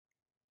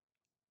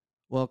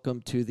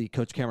Welcome to the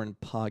Coach Cameron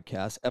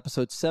Podcast,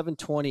 episode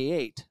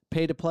 728.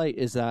 Pay to play,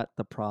 is that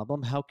the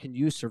problem? How can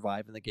you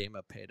survive in the game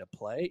of pay to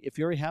play? If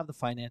you already have the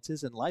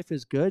finances and life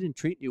is good and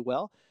treating you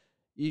well,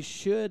 you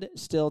should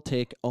still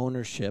take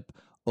ownership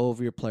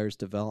over your player's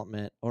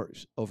development or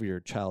over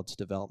your child's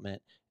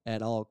development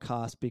at all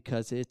costs,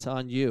 because it's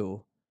on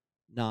you,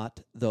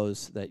 not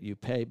those that you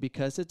pay,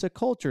 because it's a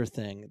culture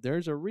thing.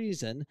 There's a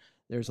reason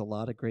there's a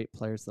lot of great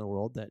players in the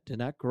world that did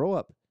not grow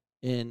up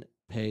in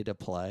pay to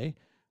play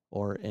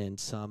or in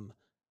some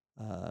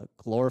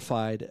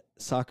glorified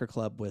soccer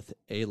club with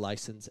a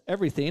license,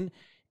 everything.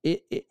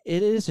 It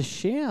is a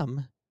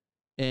sham.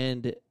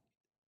 And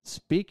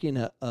speaking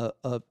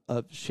of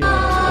shams,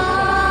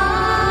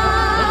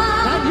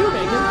 not you,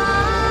 Megan.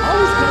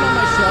 Always come on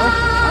my show.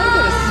 I'm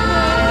going to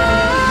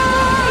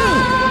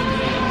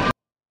smash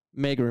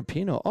Megan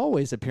Rapinoe,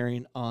 always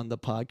appearing on the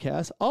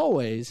podcast.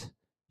 Always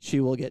she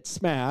will get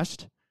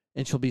smashed.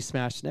 And she'll be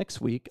smashed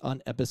next week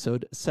on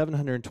episode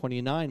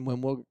 729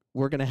 when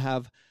we're going to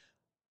have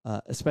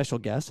a special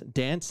guest,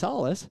 Dan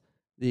Salas,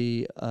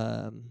 the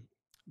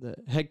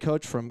head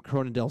coach from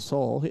Corona del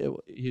Sol.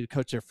 He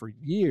coached there for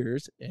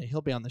years, and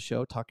he'll be on the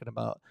show talking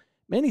about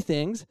many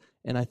things.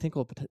 And I think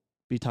we'll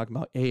be talking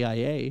about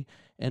AIA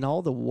and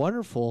all the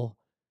wonderful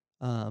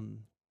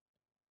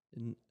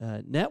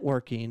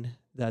networking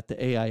that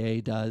the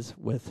AIA does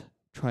with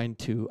trying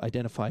to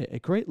identify a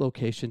great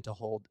location to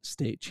hold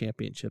state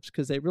championships,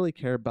 because they really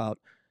care about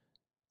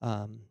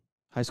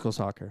high school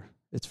soccer.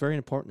 It's very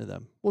important to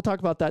them. We'll talk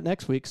about that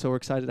next week, so we're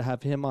excited to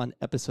have him on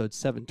episode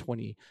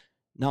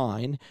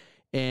 729.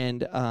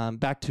 And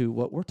back to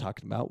what we're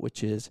talking about,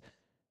 which is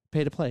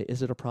pay to play.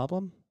 Is it a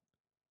problem?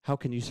 How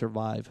can you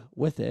survive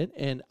with it?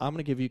 And I'm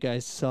going to give you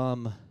guys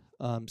some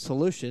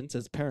solutions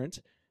as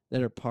parents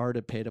that are part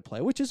of pay to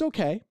play, which is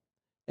okay.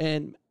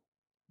 And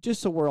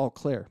just so we're all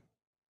clear,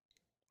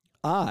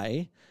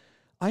 I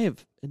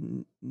have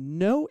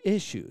no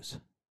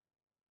issues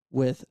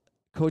with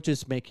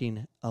coaches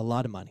making a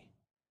lot of money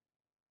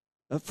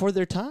for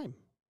their time.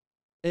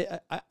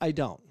 I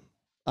don't.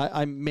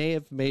 I may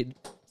have made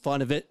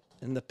fun of it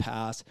in the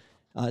past,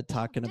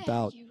 talking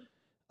about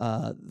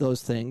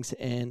those things,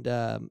 and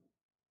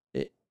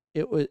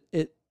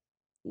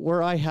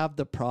where I have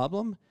the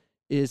problem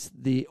is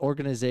the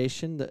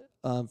organization that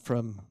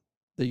from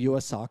the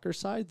U.S. soccer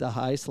side, the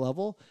highest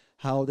level,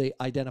 how they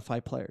identify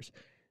players.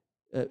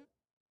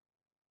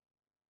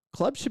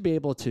 Clubs should be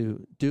able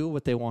to do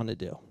what they want to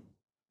do.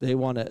 They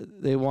want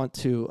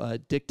to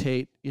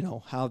dictate,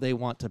 how they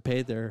want to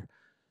pay their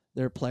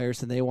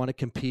players, and they want to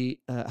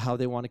compete how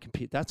they want to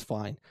compete. That's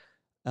fine.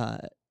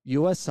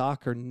 U.S.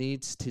 soccer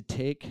needs to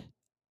take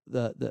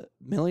the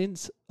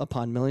millions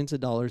upon millions of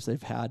dollars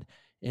they've had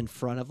in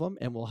front of them,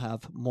 and will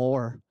have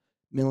more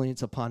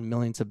millions upon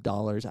millions of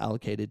dollars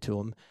allocated to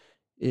them.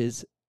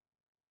 Is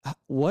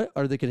what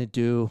are they going to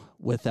do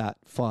with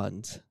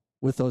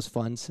with those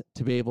funds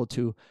to be able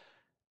to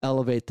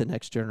elevate the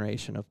next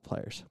generation of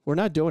players? We're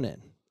not doing it.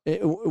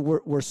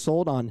 We're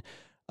sold on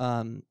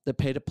the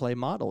pay-to-play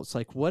model. It's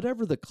like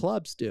whatever the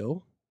clubs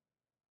do,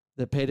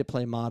 the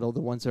pay-to-play model,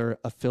 the ones that are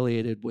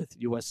affiliated with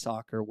U.S.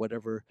 Soccer,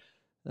 whatever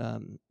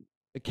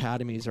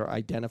academies are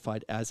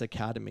identified as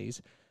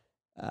academies,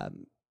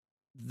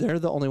 they're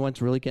the only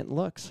ones really getting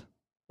looks.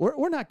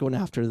 We're not going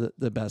after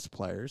the best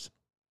players.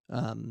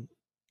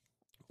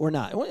 We're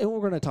not. We're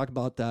going to talk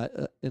about that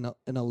in a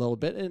little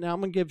bit. And now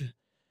I'm going to give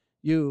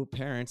you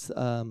parents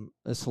a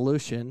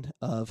solution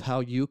of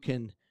how you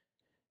can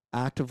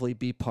actively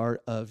be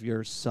part of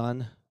your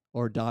son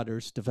or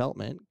daughter's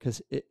development,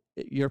 because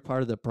you're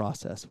part of the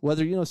process,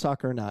 whether you know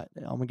soccer or not.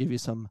 I'm going to give you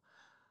some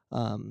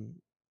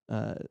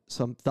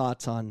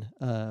thoughts on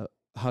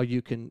how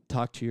you can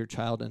talk to your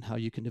child and how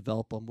you can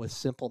develop them with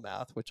simple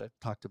math, which I've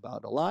talked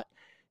about a lot.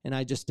 And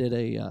I just did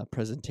a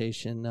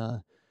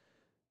presentation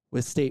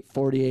with State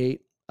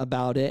 48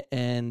 about it,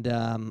 and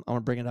I want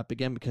to bring it up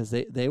again because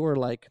they were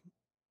like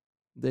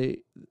they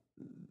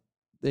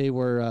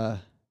were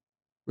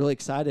really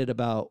excited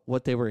about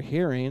what they were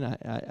hearing.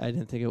 I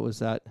didn't think it was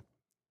that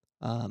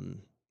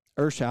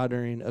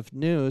earth-shattering of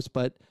news,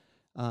 but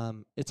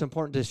it's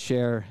important to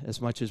share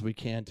as much as we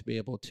can to be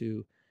able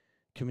to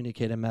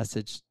communicate a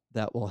message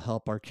that will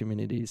help our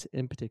communities,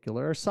 in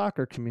particular our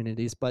soccer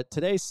communities. But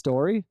today's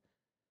story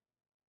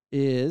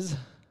is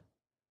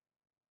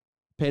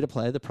pay to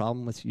play, the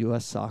problem with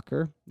U.S.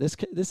 soccer.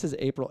 This is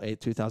April 8th,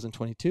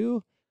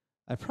 2022.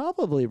 I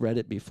probably read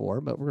it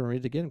before, but we're going to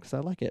read it again because I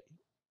like it.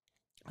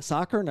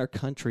 Soccer in our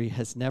country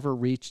has never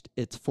reached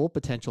its full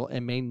potential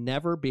and may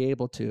never be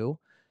able to.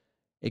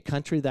 A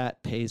country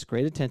that pays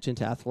great attention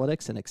to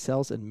athletics and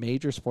excels in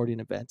major sporting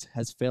events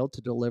has failed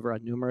to deliver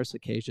on numerous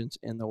occasions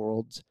in the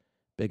world's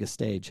biggest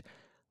stage.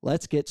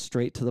 Let's get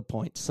straight to the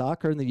point.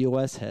 Soccer in the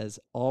U.S. has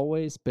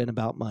always been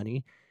about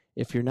money.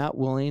 If you're not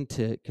willing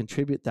to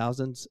contribute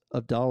thousands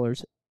of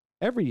dollars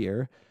every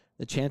year,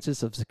 the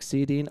chances of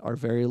succeeding are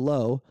very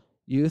low.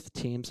 Youth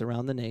teams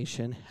around the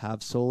nation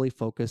have solely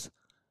focused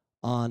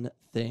on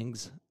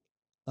things,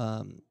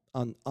 on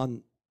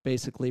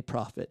basically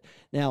profit.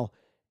 Now,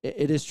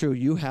 it is true.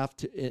 You have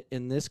to,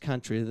 in this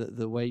country,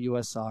 the way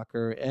U.S.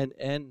 soccer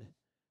and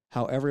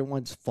how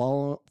everyone's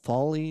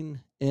falling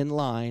in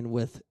line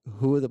with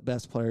who the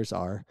best players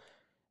are.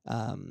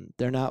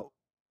 They're not,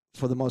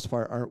 for the most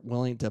part, aren't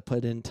willing to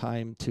put in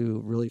time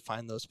to really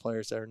find those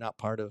players that are not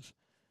part of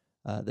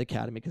the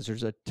academy, because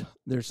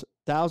there's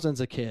thousands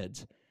of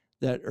kids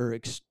that are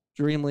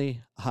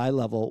extremely high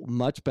level,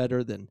 much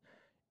better than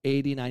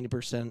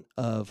 80-90%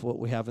 of what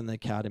we have in the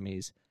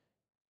academies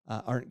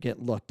aren't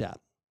getting looked at.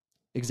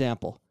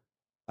 Example,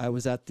 I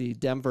was at the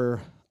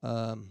Denver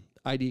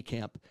ID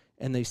camp,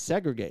 and they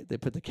segregate. They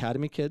put the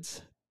academy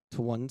kids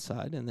to one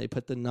side, and they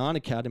put the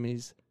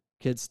non-academies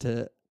kids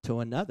to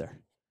another.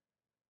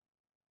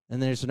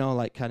 And there's no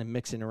like kind of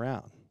mixing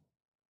around.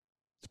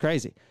 It's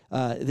crazy.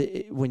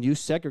 When you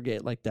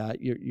segregate like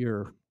that,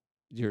 you're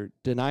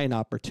denying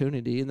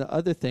opportunity. And the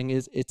other thing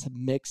is, it's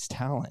mixed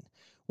talent.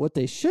 What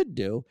they should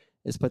do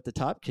is put the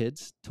top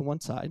kids to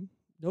one side.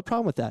 No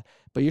problem with that.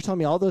 But you're telling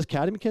me all those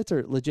academy kids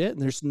are legit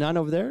and there's none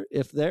over there?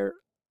 If they're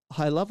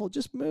high level,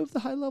 just move the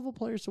high level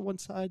players to one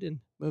side and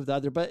move the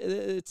other. But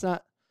it's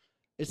not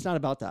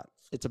about that.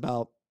 It's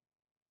about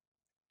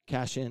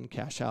cash in,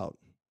 cash out,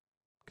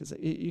 because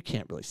you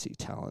can't really see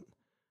talent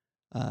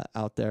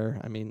out there.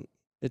 I mean,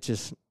 it's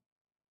just,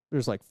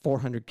 there's like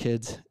 400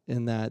 kids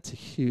in that. It's a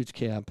huge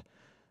camp.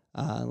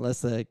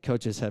 Unless the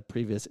coaches have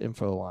previous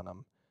info on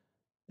them,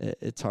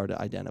 it's hard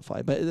to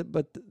identify.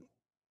 But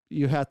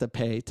you have to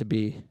pay to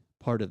be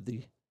part of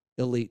the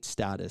elite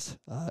status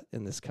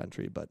in this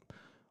country. But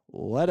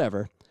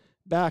whatever.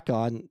 Back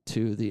on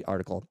to the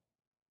article.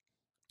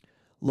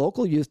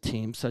 Local youth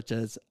teams such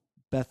as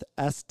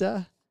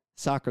Bethesda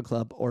Soccer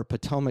Club or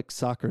Potomac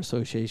Soccer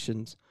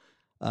Associations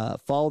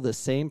follow the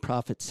same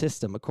profit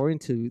system. According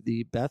to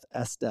the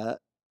Bethesda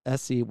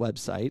SC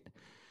website,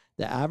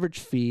 the average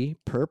fee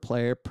per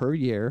player per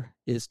year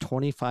is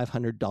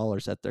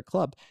 $2,500 at their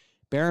club.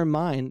 Bear in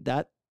mind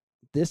that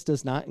this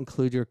does not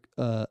include your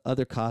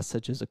other costs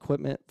such as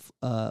equipment,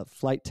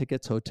 flight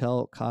tickets,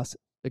 hotel costs,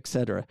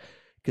 etc.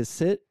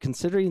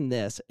 Considering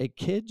this, a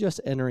kid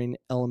just entering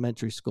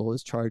elementary school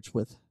is charged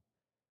with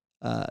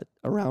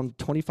around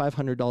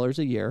 $2,500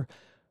 a year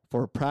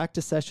for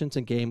practice sessions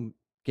and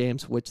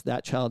games which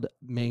that child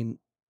may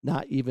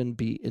not even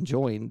be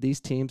enjoying. These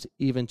teams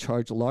even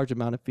charge a large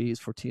amount of fees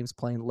for teams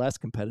playing less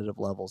competitive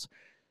levels.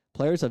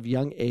 Players of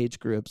young age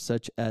groups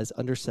such as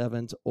under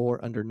 7s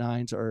or under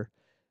 9s are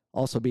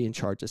also being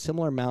charged a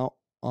similar amount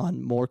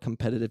on more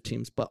competitive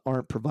teams, but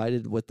aren't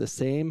provided with the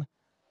same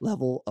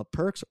level of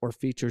perks or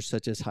features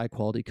such as high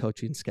quality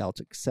coaching,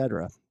 scouts,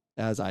 etc.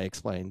 As I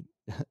explained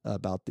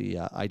about the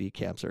ID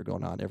camps that are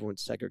going on,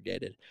 everyone's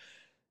segregated.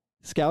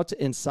 Scouts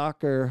in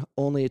soccer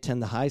only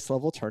attend the highest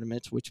level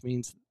tournaments, which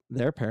means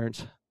their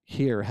parents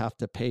here have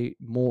to pay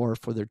more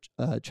for their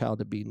child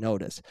to be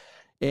noticed.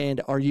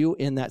 And are you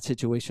in that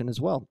situation as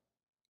well?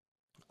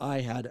 I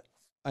had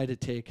to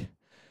take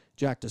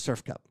Jack to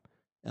Surf Cup.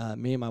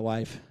 Me and my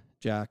wife,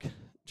 Jack,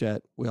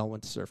 Jet, we all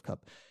went to Surf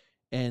Cup.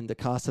 And the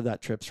cost of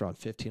that trip's around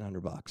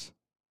 $1,500.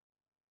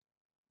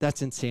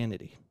 That's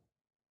insanity.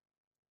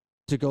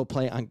 To go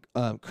play on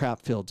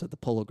crap fields at the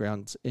Polo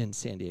Grounds in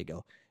San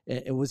Diego.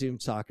 It wasn't even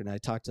soccer. And I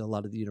talked to a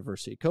lot of the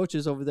university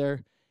coaches over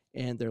there,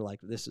 and they're like,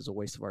 this is a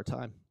waste of our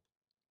time.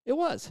 It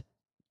was.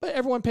 But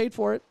everyone paid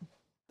for it.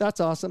 That's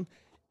awesome.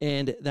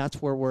 And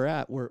that's where we're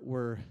at.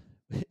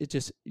 It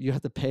just, you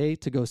have to pay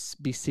to go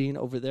be seen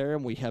over there.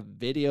 And we have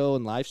video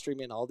and live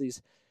streaming and all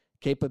these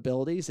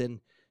capabilities.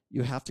 And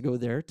you have to go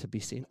there to be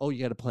seen. Oh,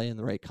 you got to play in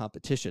the right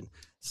competition.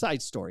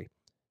 Side story.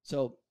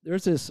 So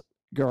there's this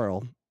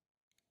girl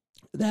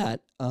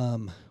that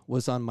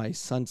was on my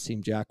son's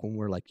team, Jack, when we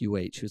were like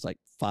U8. She was like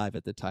 5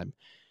 at the time.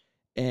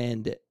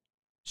 And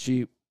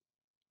she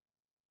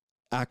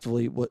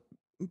actively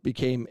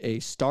became a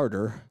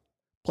starter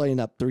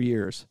playing up 3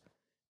 years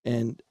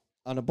and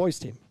on a boys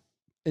team.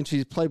 And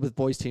she's played with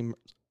boys teams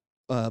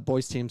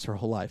her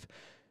whole life.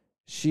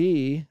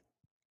 She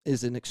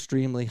is an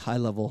extremely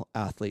high-level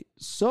athlete.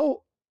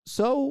 So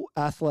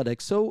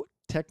athletic, so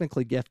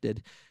technically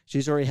gifted.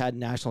 She's already had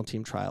national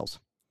team trials.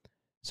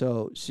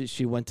 So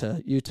she went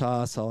to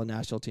Utah, saw a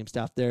national team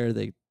staff there.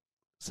 They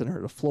sent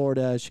her to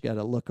Florida. She got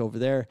a look over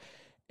there.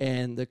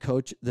 And the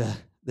coach, the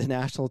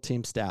national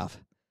team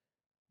staff,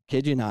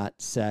 kid you not,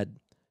 said,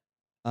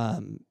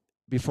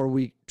 before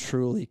we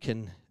truly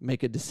can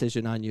make a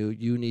decision on you,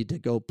 you need to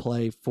go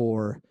play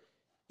for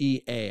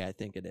EA, I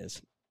think it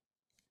is.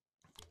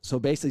 So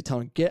basically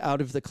telling, get out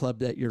of the club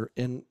that you're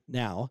in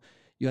now.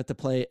 You have to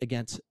play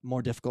against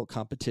more difficult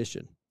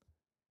competition.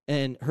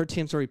 And her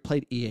team's already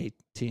played EA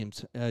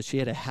teams. She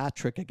had a hat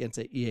trick against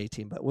an EA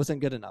team, but it wasn't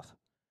good enough.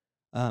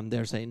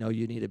 They're saying, no,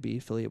 you need to be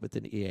affiliated with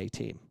an EA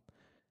team.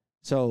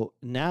 So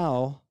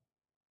now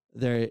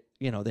they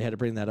had to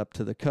bring that up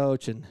to the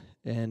coach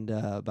and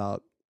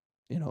about,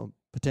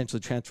 potentially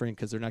transferring,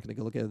 because they're not going to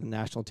go look at the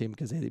national team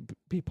because they'd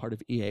be part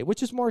of EA,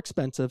 which is more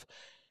expensive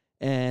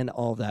and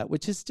all of that,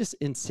 which is just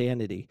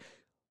insanity.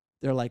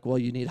 They're like, well,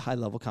 you need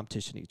high-level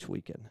competition each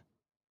weekend.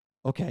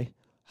 Okay.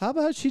 How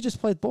about she just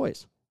played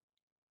boys?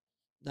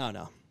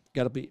 No.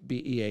 got to be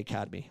EA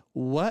Academy.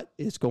 What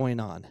is going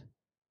on?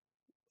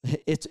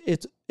 It's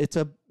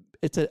a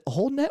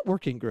whole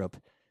networking group.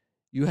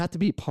 You have to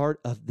be part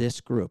of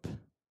this group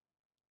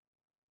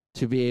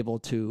to be able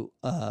to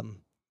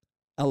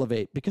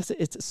elevate, because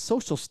it's a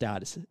social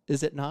status,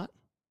 is it not?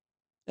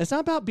 It's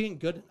not about being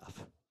good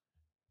enough.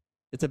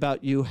 It's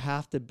about you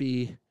have to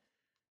be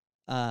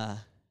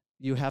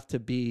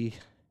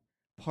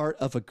part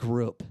of a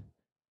group.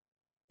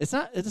 It's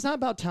not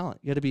about talent.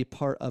 You got to be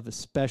part of a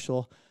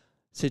special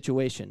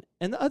situation.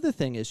 And the other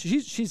thing is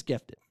she's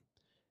gifted.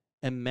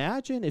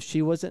 Imagine if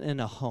she wasn't in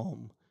a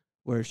home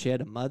where she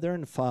had a mother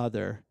and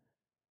father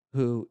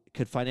who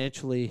could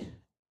financially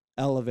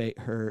elevate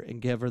her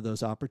and give her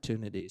those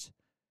opportunities.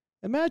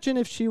 Imagine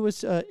if she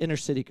was an inner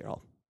city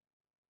girl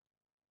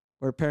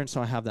where parents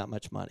don't have that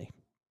much money.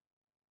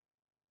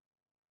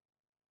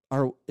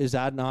 Is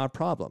that not a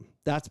problem?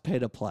 That's pay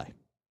to play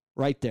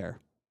right there.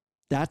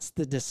 That's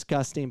the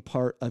disgusting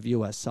part of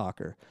U.S.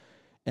 soccer.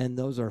 And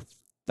those are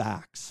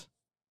facts,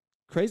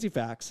 crazy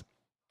facts.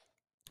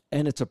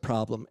 And it's a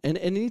problem. And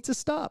it needs to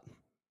stop.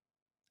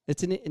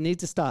 It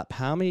needs to stop.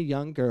 How many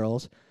young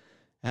girls,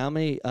 how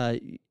many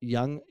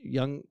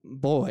young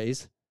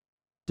boys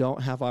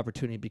don't have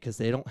opportunity because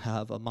they don't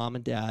have a mom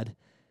and dad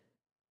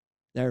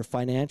that are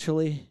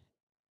financially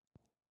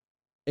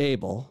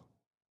able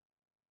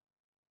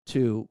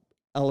to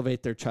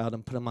elevate their child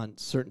and put them on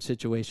certain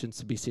situations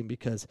to be seen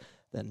because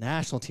the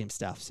national team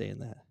staff saying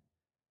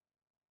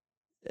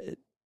that.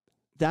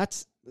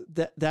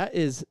 That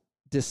is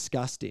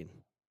disgusting.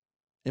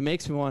 It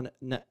makes me want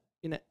to,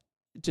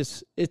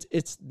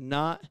 it's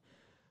not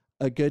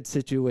a good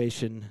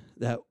situation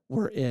that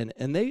we're in.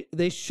 And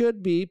they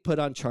should be put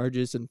on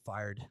charges and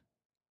fired.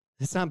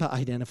 It's not about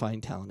identifying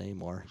talent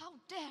anymore. How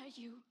dare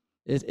you?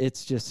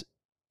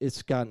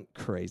 It's gotten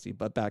crazy.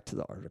 But back to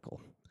the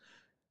article.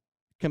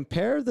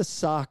 Compare the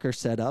soccer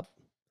setup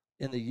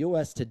in the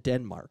U.S. to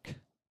Denmark.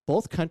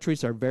 Both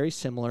countries are very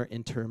similar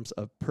in terms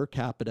of per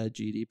capita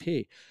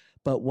GDP.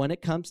 But when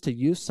it comes to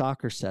youth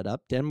soccer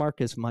setup,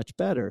 Denmark is much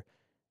better.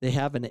 They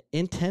have an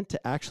intent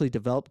to actually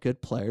develop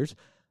good players.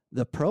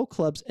 The pro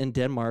clubs in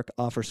Denmark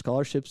offer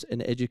scholarships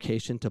and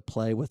education to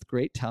play with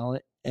great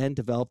talent and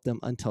develop them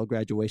until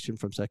graduation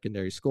from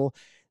secondary school.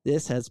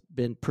 This has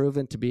been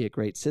proven to be a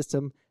great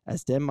system,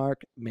 as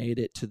Denmark made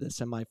it to the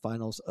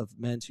semifinals of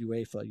Men's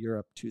UEFA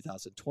Europe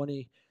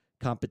 2020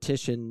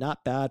 competition.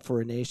 Not bad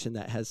for a nation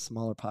that has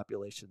smaller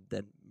population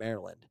than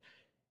Maryland.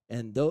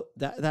 And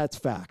that's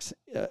facts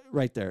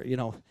right there. You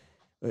know,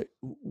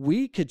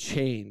 we could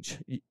change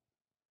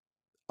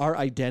our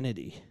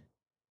identity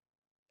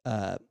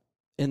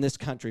in this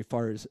country as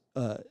far as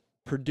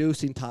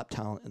producing top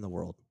talent in the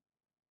world.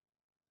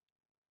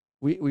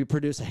 We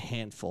produce a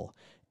handful,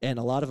 and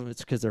a lot of them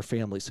it's because their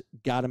families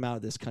got them out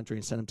of this country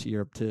and sent them to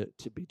Europe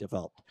to be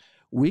developed.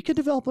 We could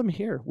develop them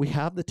here. We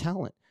have the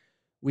talent.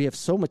 We have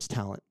so much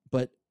talent,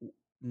 but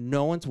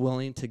no one's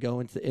willing to go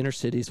into the inner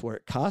cities where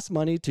it costs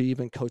money to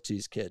even coach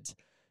these kids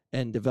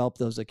and develop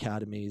those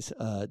academies,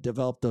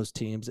 develop those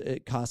teams.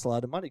 It costs a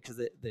lot of money because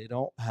they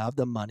don't have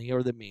the money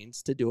or the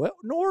means to do it,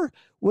 nor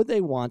would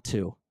they want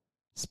to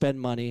spend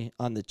money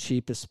on the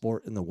cheapest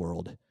sport in the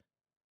world.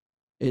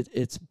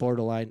 It's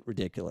borderline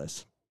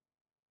ridiculous.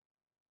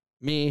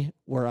 Me,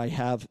 where I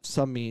have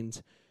some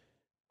means,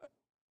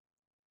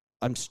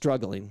 I'm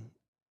struggling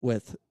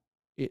with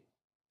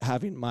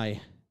having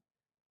my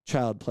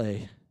child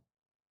play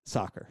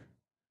soccer.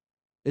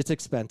 It's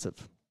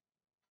expensive.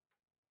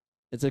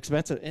 It's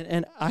expensive.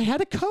 And I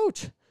had a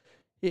coach.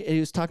 He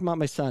was talking about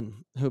my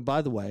son, who,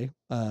 by the way,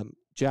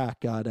 Jack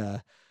got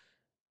a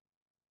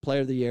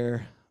player of the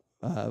year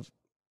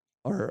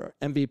or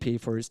MVP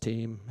for his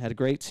team. Had a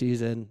great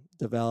season,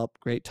 developed,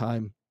 great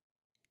time.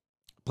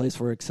 Plays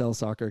for Excel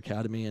Soccer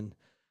Academy, and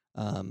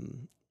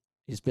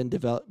he's been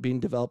being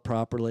developed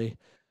properly.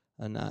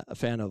 I'm not a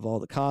fan of all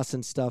the costs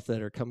and stuff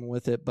that are coming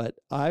with it, but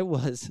I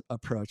was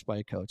approached by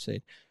a coach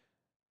saying,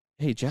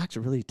 "Hey, Jack's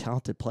a really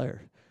talented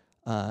player.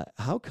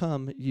 How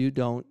come you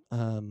don't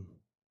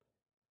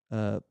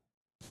put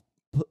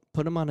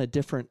him on a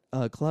different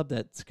club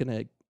that's going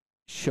to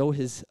show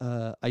his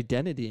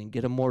identity and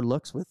get him more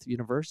looks with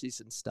universities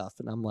and stuff?"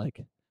 And I'm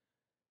like,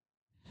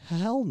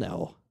 hell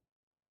no.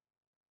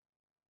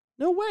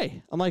 No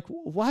way. I'm like,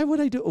 why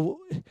would I do?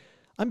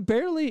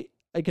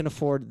 I can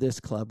afford this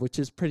club, which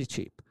is pretty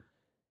cheap.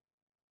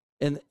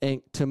 And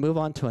to move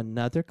on to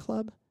another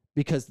club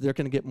because they're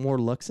going to get more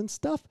looks and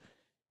stuff.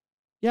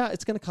 Yeah,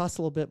 it's going to cost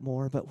a little bit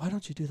more, but why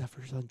don't you do that for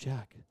your son,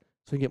 Jack,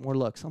 so you get more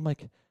looks? I'm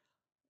like,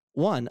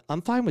 one,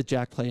 I'm fine with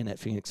Jack playing at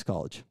Phoenix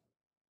College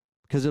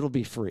because it'll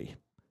be free.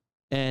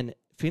 And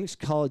Phoenix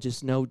College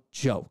is no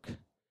joke.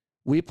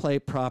 We play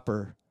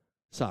proper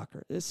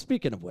soccer.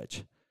 Speaking of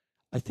which,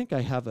 I think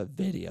I have a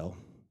video.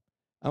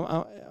 I'm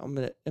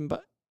going to,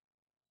 but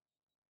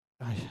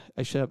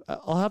I should have,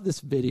 I'll have this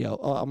video.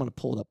 Oh, I'm going to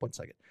pull it up one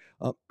second.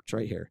 Oh, it's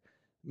right here.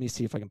 Let me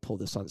see if I can pull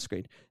this on the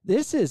screen.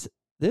 This is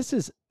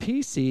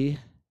PC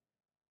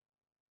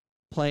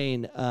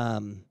playing,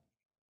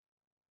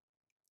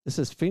 this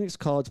is Phoenix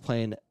College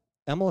playing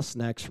MLS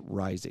Next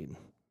Rising.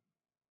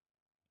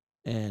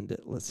 And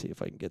let's see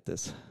if I can get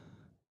this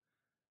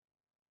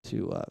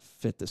to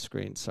fit the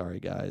screen. Sorry,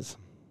 guys.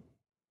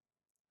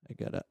 I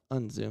got to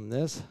unzoom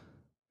this.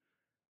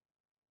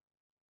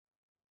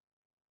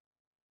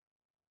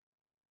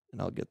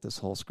 And I'll get this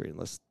whole screen.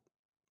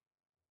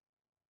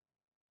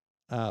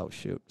 Oh,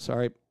 shoot.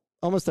 Sorry.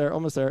 Almost there.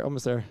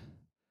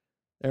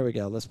 There we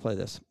go. Let's play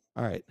this.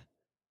 All right.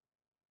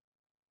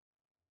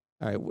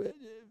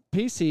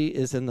 PC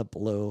is in the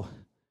blue.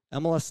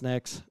 MLS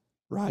Next,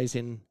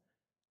 Rising,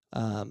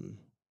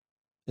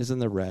 is in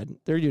the red.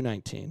 They're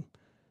U19.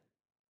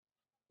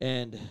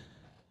 And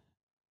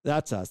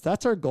that's us.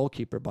 That's our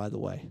goalkeeper, by the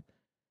way.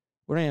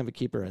 We don't have a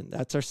keeper in.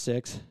 That's our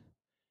 6.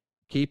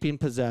 Keeping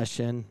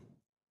possession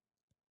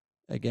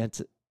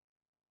against,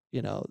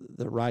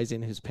 the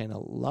Rising, who's paying a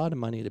lot of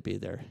money to be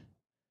there.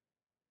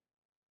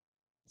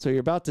 So you're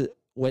about to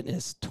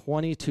witness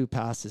 22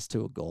 passes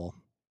to a goal.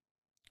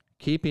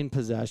 Keeping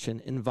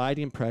possession,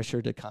 inviting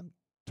pressure to come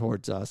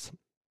towards us.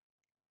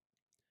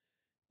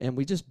 And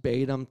we just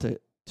bait them to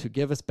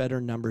give us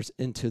better numbers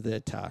into the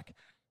attack.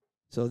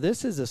 So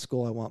this is a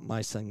school I want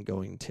my son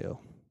going to.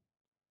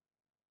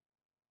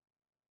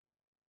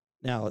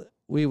 Now,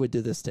 we would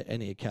do this to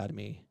any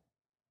academy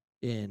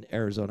in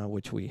Arizona,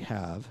 which we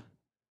have.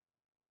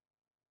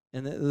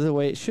 And the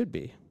way it should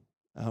be.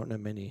 I don't know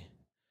many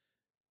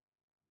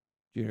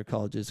junior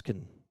colleges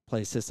can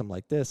play a system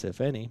like this,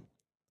 if any.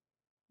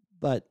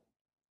 But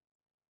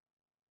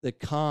the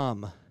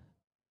calm,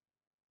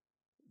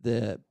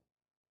 the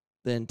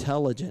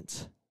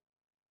intelligence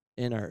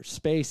in our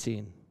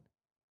spacing,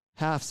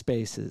 half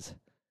spaces,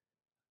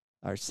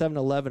 our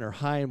 7-11 are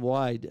high and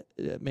wide,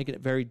 making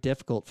it very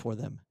difficult for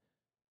them.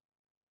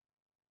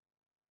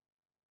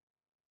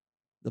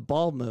 The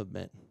ball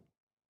movement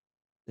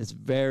is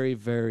very,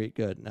 very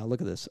good. Now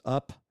look at this.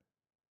 Up,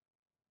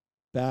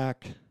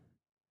 back,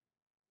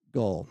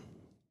 goal.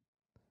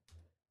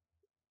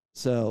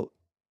 So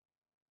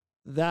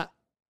that's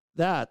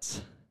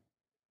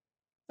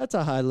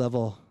a high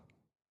level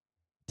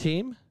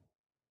team.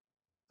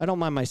 I don't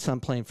mind my son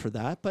playing for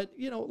that, but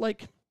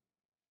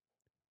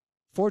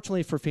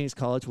fortunately for Phoenix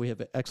College, we have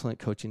an excellent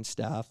coaching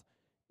staff,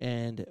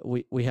 and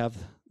we have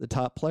the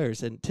top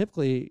players. And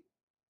typically,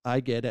 I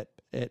get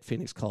at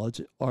Phoenix College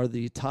are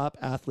the top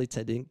athletes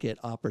that didn't get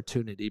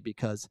opportunity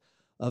because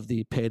of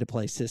the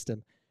pay-to-play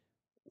system.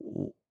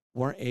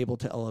 Weren't able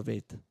to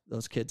elevate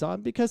those kids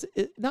on because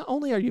not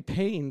only are you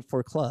paying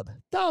for club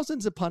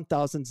thousands upon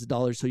thousands of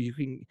dollars so you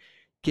can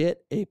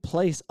get a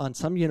place on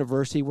some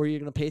university where you're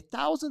going to pay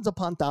thousands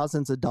upon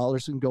thousands of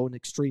dollars and go in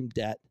extreme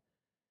debt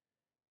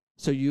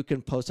so you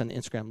can post on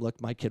Instagram,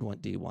 look, my kid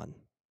went D1,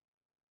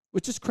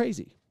 which is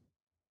crazy.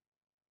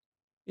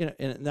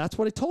 And that's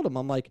what I told him.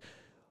 I'm like,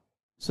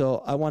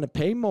 so I want to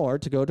pay more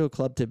to go to a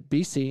club to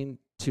be seen,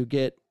 to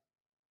get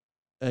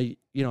some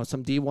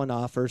D1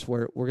 offers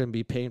where we're going to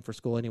be paying for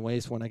school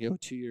anyways when I go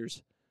 2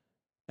 years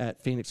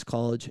at Phoenix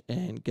College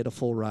and get a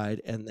full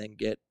ride and then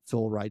get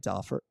full rides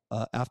offer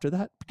after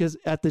that. Because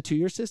at the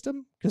 2-year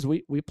system, because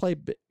we play,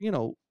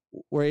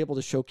 we're able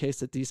to showcase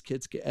that these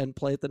kids can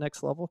play at the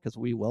next level because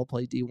we will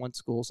play D1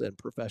 schools and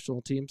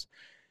professional teams.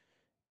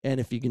 And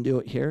if you can do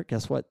it here,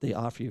 guess what? They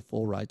offer you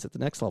full rides at the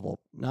next level.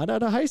 Not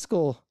out of high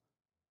school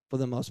for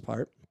the most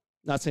part.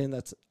 Not saying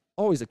that's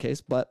always the case,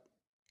 but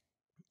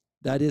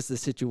that is the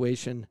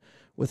situation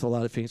with a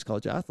lot of Phoenix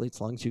College athletes.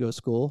 As long as you go to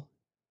school,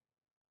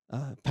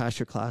 pass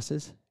your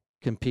classes,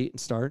 compete and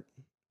start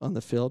on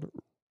the field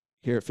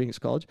here at Phoenix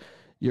College,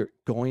 you're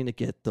going to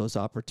get those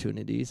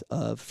opportunities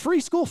of free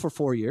school for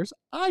 4 years.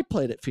 I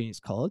played at Phoenix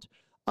College.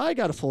 I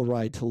got a full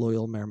ride to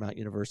Loyola Marymount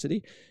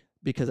University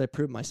because I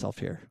proved myself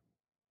here.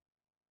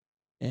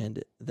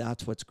 And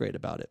that's what's great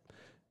about it.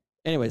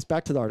 Anyways,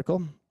 back to the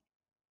article.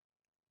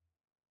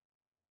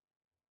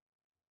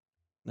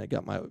 I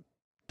got my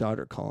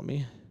daughter calling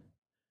me.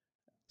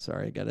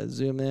 Sorry, I got to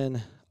zoom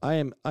in.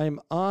 I'm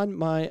on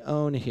my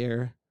own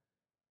here,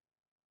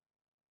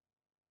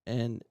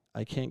 and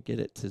I can't get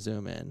it to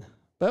zoom in.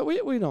 But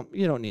you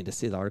don't need to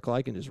see the article.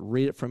 I can just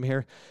read it from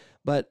here.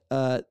 But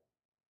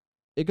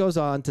it goes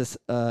on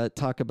to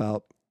talk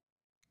about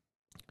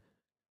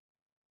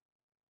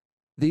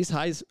these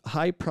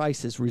high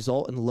prices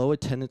result in low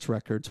attendance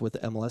records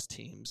with MLS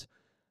teams.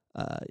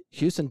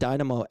 Houston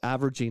Dynamo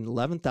averaging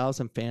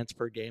 11,000 fans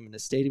per game in a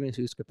stadium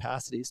whose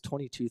capacity is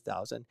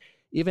 22,000.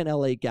 Even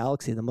LA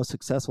Galaxy, the most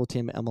successful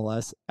team in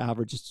MLS,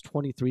 averages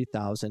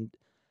 23,000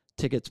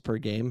 tickets per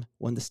game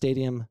when the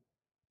stadium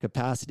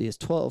capacity is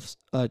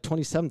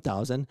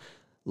 27,000.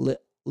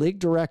 League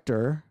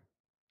directors,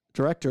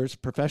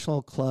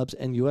 professional clubs,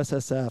 and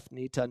USSF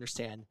need to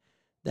understand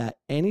that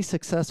any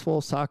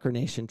successful soccer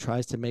nation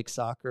tries to make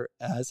soccer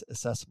as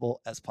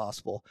accessible as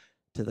possible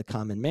to the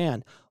common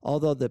man.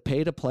 Although the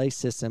pay-to-play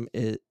system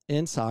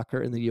in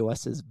soccer in the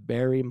U.S. is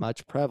very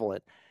much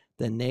prevalent,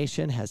 the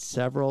nation has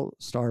several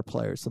star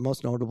players, the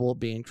most notable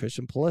being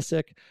Christian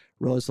Pulisic,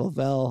 Rose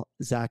Lavelle,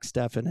 Zach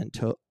Steffen, and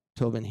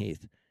Tobin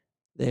Heath.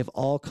 They have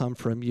all come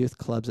from youth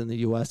clubs in the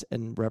U.S.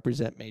 and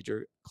represent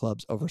major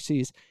clubs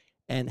overseas.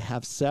 and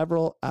have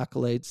several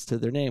accolades to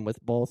their name,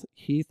 with both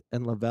Heath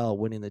and Lavelle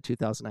winning the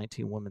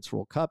 2019 Women's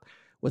World Cup,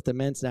 with the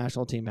men's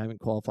national team having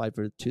qualified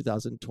for the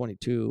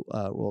 2022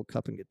 World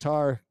Cup in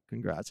Qatar.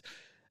 Congrats.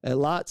 A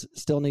lot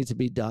still needs to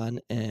be done,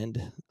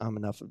 and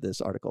enough of this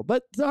article.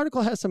 But the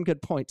article has some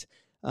good points,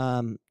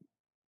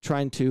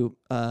 trying to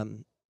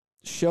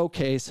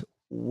showcase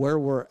where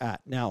we're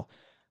at. Now,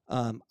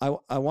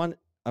 I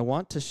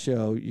want to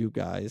show you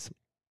guys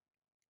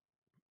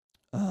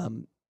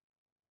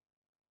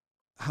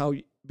how,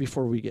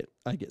 before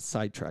I get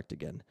sidetracked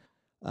again,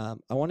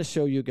 I want to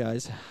show you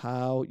guys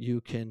how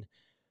you can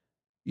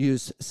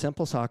use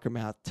simple soccer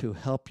math to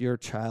help your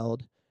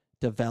child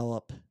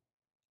develop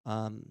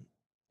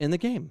in the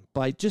game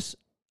by just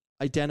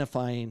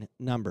identifying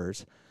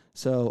numbers.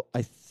 So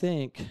I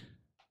think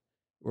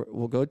I'm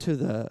going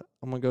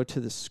to go to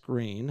the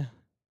screen.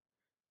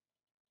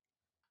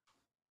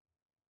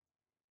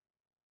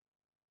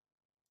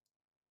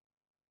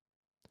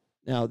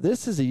 Now,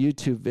 this is a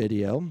YouTube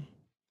video.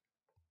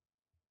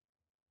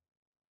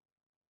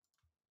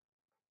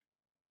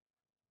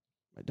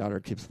 My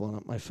daughter keeps blowing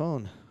up my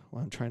phone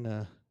while I'm trying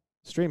to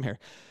stream here.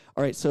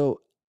 All right,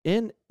 so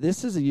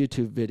this is a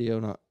YouTube video,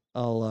 and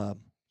I'll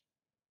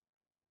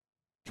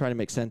try to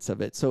make sense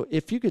of it. So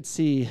if you could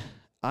see,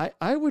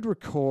 I would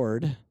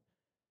record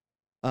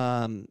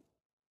the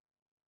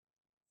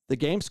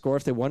game score,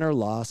 if they won or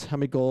lost, how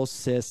many goals,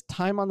 assists,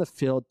 time on the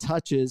field,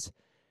 touches,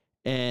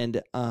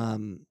 and how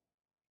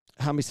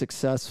many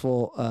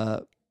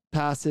successful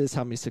passes,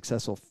 how many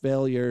successful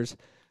failures.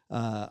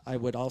 I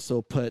would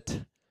also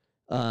put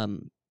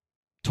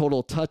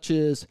total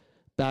touches,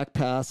 back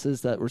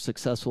passes that were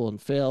successful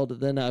and failed.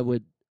 Then I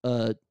would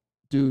add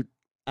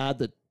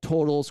the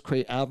totals,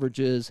 create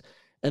averages,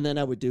 and then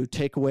I would do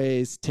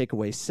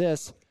takeaway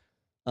assists.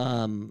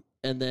 And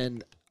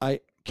then I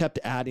kept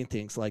adding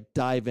things like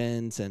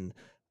dive-ins and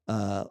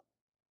a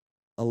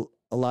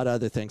lot of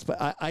other things.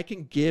 But I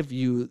can give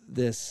you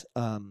this.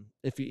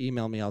 If you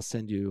email me, I'll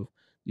send you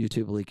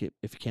YouTube link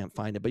if you can't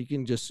find it. But you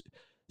can just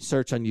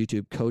search on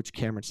YouTube, Coach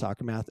Cameron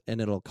Soccer Math, and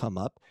it'll come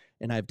up.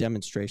 And I have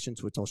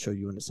demonstrations, which I'll show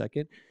you in a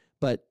second.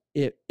 But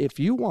if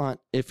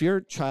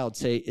your child,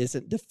 say,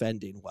 isn't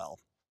defending well,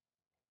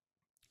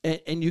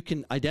 and you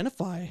can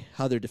identify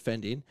how they're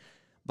defending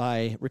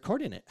by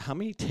recording it. How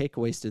many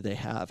takeaways do they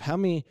have? How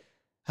many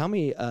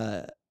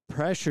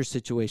pressure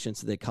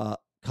situations do they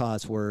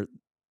cause where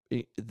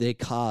they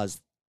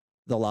cause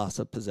the loss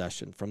of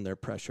possession from their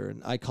pressure?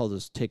 And I call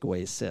those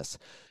takeaway assists.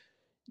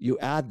 You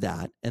add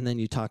that, and then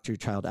you talk to your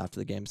child after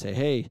the game. Say,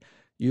 hey,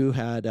 you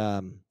had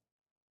 3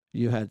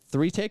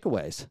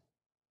 takeaways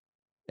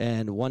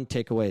and 1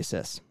 takeaway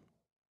assist,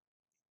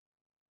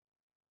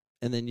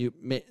 and then you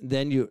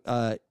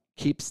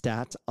keep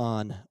stats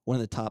on one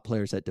of the top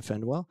players that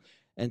defend well,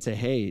 and say,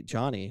 hey,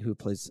 Johnny, who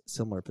plays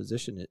similar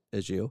position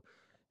as you,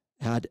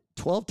 had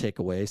 12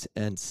 takeaways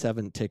and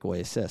 7 takeaway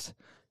assists.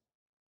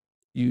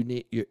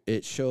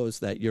 It shows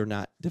that you're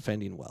not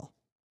defending well.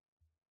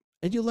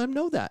 And you let him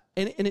know that.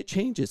 And it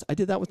changes. I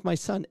did that with my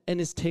son, and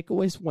his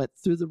takeaways went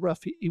through the roof.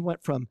 He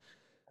went from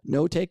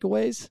no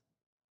takeaways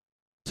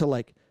to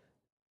like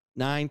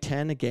 9,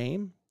 10 a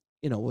game,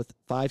 with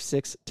 5,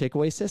 6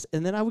 takeaway assists.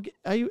 And then I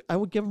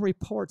would give him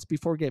reports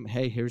before game.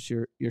 Hey, here's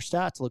your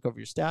stats. Look over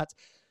your stats.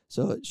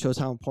 So it shows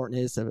how important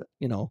it is that,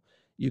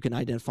 you can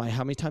identify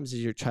how many times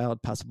does your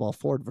child pass the ball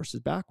forward versus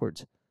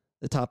backwards.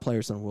 The top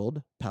players in the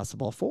world pass the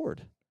ball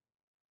forward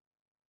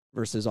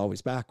versus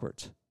always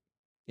backwards.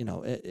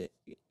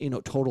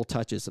 Total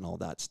touches and all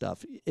that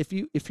stuff. If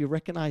you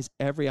recognize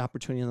every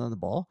opportunity on the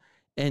ball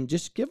and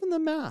just give them the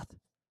math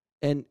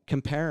and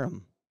compare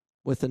them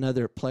with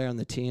another player on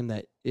the team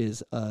that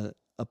is a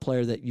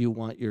player that you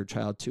want your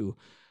child to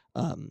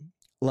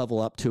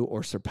level up to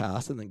or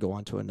surpass, and then go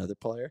on to another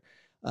player,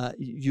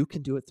 you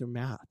can do it through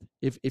math.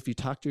 If you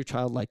talk to your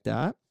child like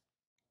that,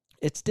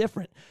 it's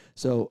different.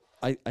 So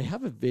I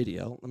have a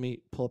video. Let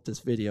me pull up this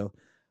video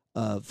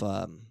of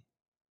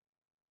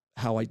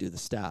how I do the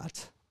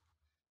stats.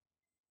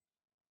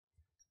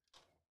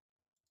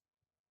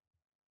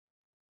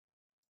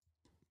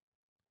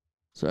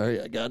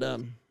 Sorry, I got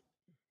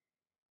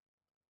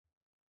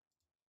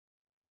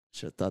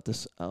should have thought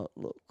this out a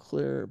little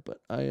clearer, but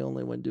I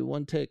only want to do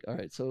 1 take. All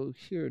right, so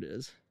here it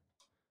is.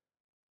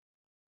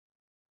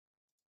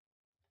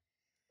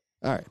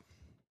 All right.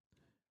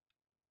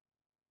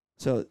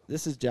 So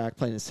this is Jack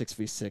playing a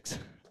 6v6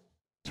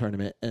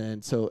 tournament,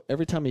 and so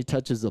every time he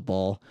touches the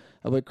ball,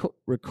 I would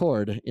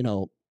record,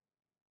 how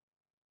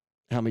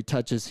many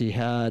touches he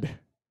had,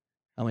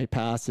 how many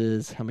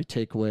passes, how many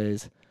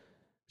takeaways,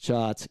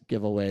 shots,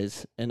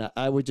 giveaways, and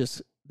I would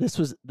just this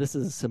is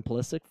a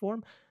simplistic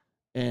form,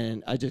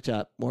 and I just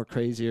got more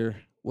crazier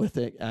with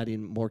it,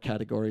 adding more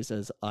categories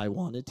as I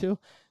wanted to.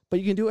 But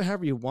you can do it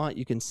however you want.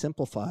 You can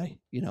simplify,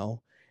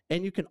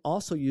 and you can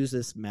also use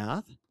this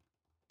math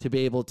to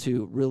be able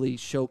to really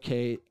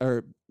showcase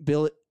or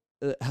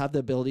have the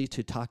ability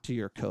to talk to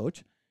your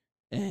coach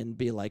and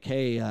be like,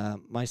 hey,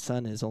 my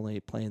son is only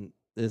playing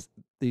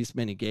these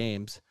many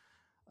games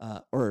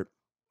or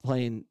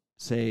playing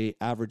say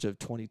average of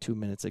 22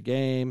 minutes a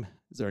game.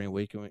 Is there any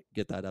way you can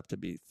get that up to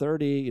be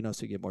 30,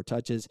 so you get more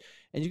touches?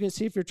 And you can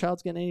see if your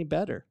child's getting any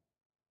better.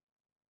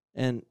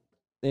 And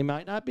they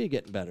might not be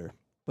getting better,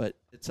 but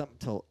it's something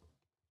to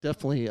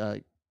definitely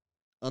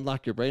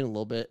unlock your brain a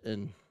little bit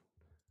and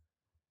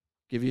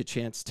give you a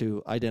chance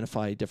to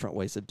identify different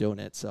ways of doing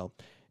it. So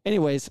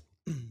anyways,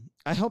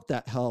 I hope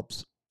that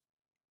helps.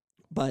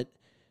 But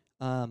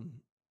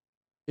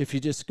if you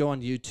just go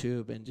on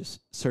YouTube and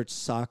just search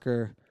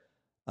soccer,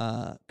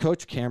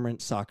 Coach Cameron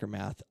Soccer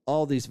Math,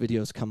 all these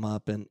videos come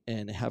up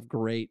and have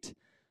great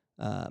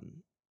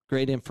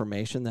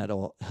information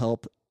that'll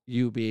help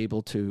you be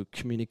able to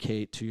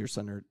communicate to your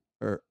son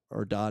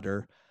or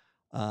daughter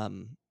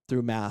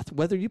through math,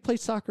 whether you play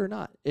soccer or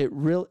not. It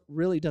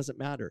really doesn't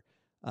matter.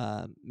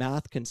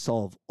 Math can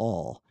solve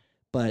all.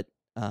 But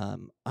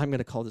I'm going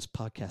to call this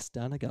podcast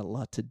done. I got a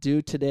lot to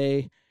do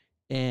today,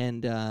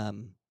 and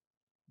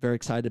very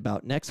excited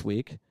about next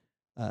week.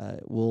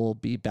 We'll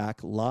be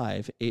back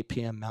live 8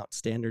 p.m. Mountain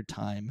Standard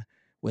Time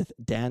with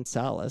Dan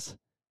Salas,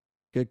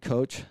 good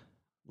coach,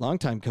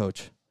 longtime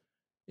coach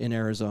in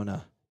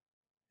Arizona.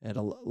 Had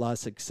a lot of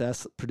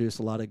success, produced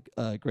a lot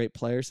of great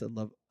players.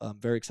 I'm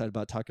very excited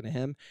about talking to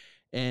him.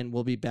 And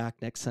we'll be back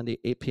next Sunday,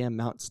 8 p.m.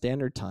 Mountain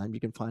Standard Time. You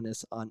can find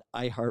us on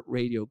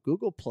iHeartRadio,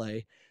 Google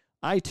Play,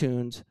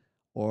 iTunes,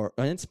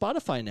 and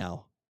Spotify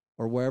now,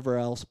 or wherever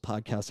else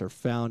podcasts are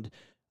found.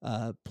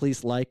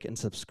 Please like and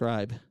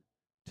subscribe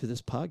to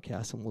this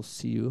podcast, and we'll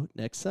see you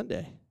next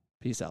Sunday.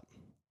 Peace out.